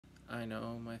I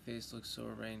know my face looks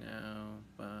sore right now,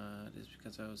 but it's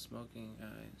because I was smoking,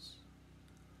 guys.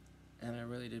 And I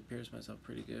really did pierce myself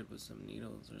pretty good with some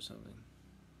needles or something.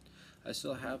 I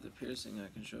still have the piercing, I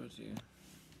can show it to you.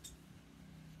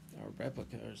 Or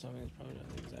replica or something, it's probably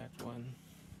not the exact one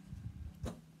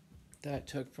that I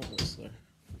took from Whistler.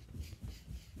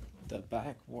 The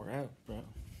back wore out, bro.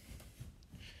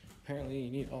 Apparently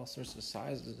you need all sorts of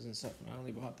sizes and stuff, and I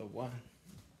only bought the one.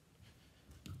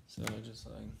 So I just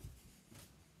like,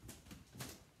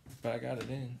 but I got it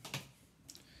in.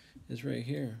 It's right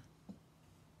here.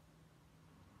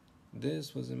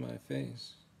 This was in my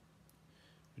face.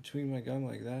 Between my gum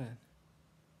like that.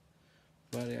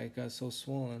 But I got so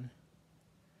swollen.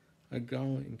 I got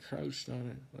and crouched on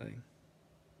it, like,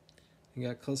 and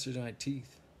got closer to my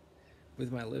teeth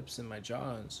with my lips and my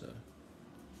jaw and stuff.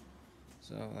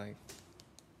 So like,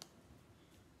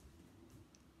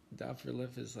 the upper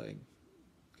lip is like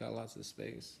got lots of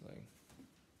space. Like,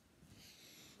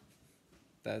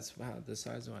 that's how the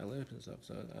size of my lip and stuff.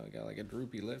 So I got like a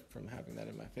droopy lip from having that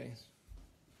in my face.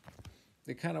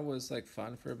 It kind of was like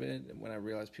fun for a bit when I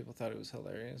realized people thought it was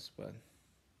hilarious, but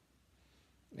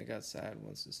it got sad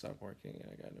once it stopped working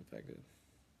and I got infected.